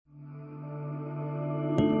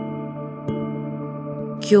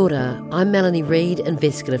Kia ora, I'm Melanie Reid,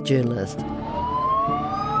 investigative journalist.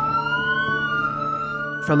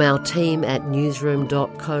 From our team at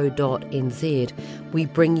newsroom.co.nz, we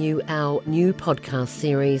bring you our new podcast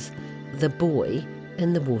series, The Boy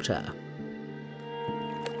in the Water.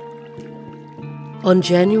 On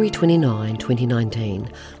January 29, 2019,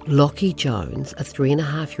 Lockie Jones, a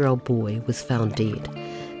 3.5-year-old boy, was found dead,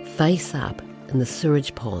 face up in the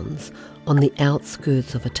sewage ponds on the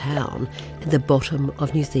outskirts of a town at the bottom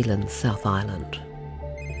of New Zealand's South Island.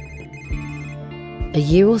 A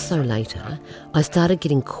year or so later, I started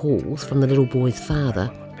getting calls from the little boy's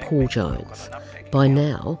father, Paul Jones. By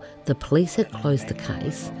now, the police had closed the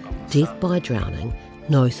case, death by drowning,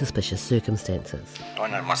 no suspicious circumstances. I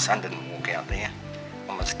know my son didn't walk out there.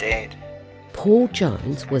 I'm his dad. Paul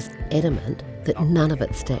Jones was adamant that none of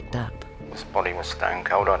it stacked up. His body was stone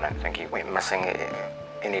cold. I don't think he went missing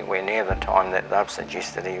anywhere near the time that they've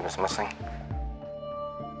suggested he was missing.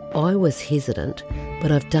 I was hesitant, but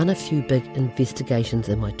I've done a few big investigations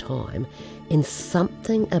in my time, and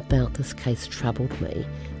something about this case troubled me,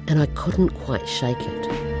 and I couldn't quite shake it.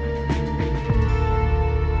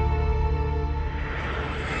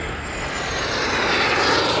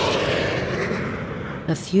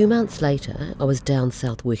 A few months later, I was down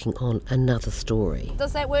south working on another story.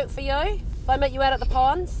 Does that work for you? If I meet you out at the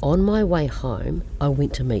ponds? On my way home, I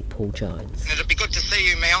went to meet Paul Jones. It'd be good to see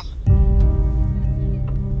you, Mel.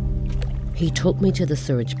 He took me to the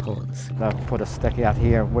sewage ponds. They've put a stick out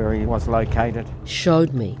here where he was located.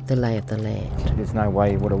 Showed me the lay of the land. There's no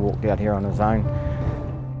way he would have walked out here on his own.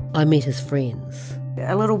 I met his friends.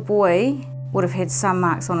 A little boy would have had some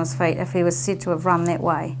marks on his feet if he was said to have run that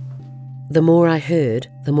way. The more I heard,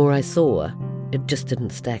 the more I saw. It just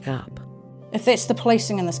didn't stack up. If that's the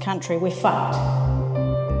policing in this country, we're fucked.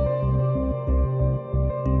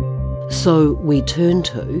 So we turned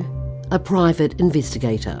to a private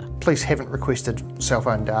investigator. Police haven't requested cell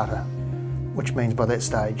phone data, which means by that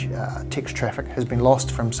stage text traffic has been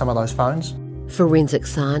lost from some of those phones. Forensic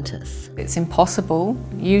scientists. It's impossible,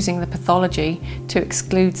 using the pathology, to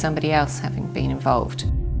exclude somebody else having been involved.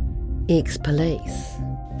 Ex-police.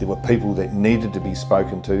 There were people that needed to be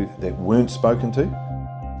spoken to that weren't spoken to.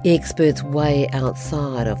 Experts way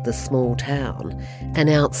outside of the small town and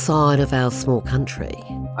outside of our small country.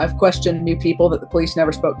 I've questioned new people that the police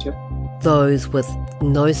never spoke to. Those with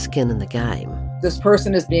no skin in the game. This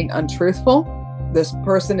person is being untruthful. This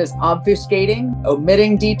person is obfuscating,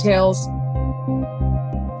 omitting details.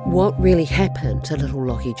 What really happened to little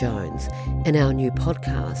Lockie Jones? In our new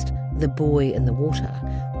podcast, The Boy in the Water,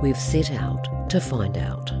 we've set out to find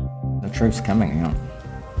out. The truth's coming out.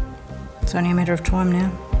 It's only a matter of time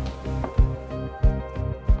now.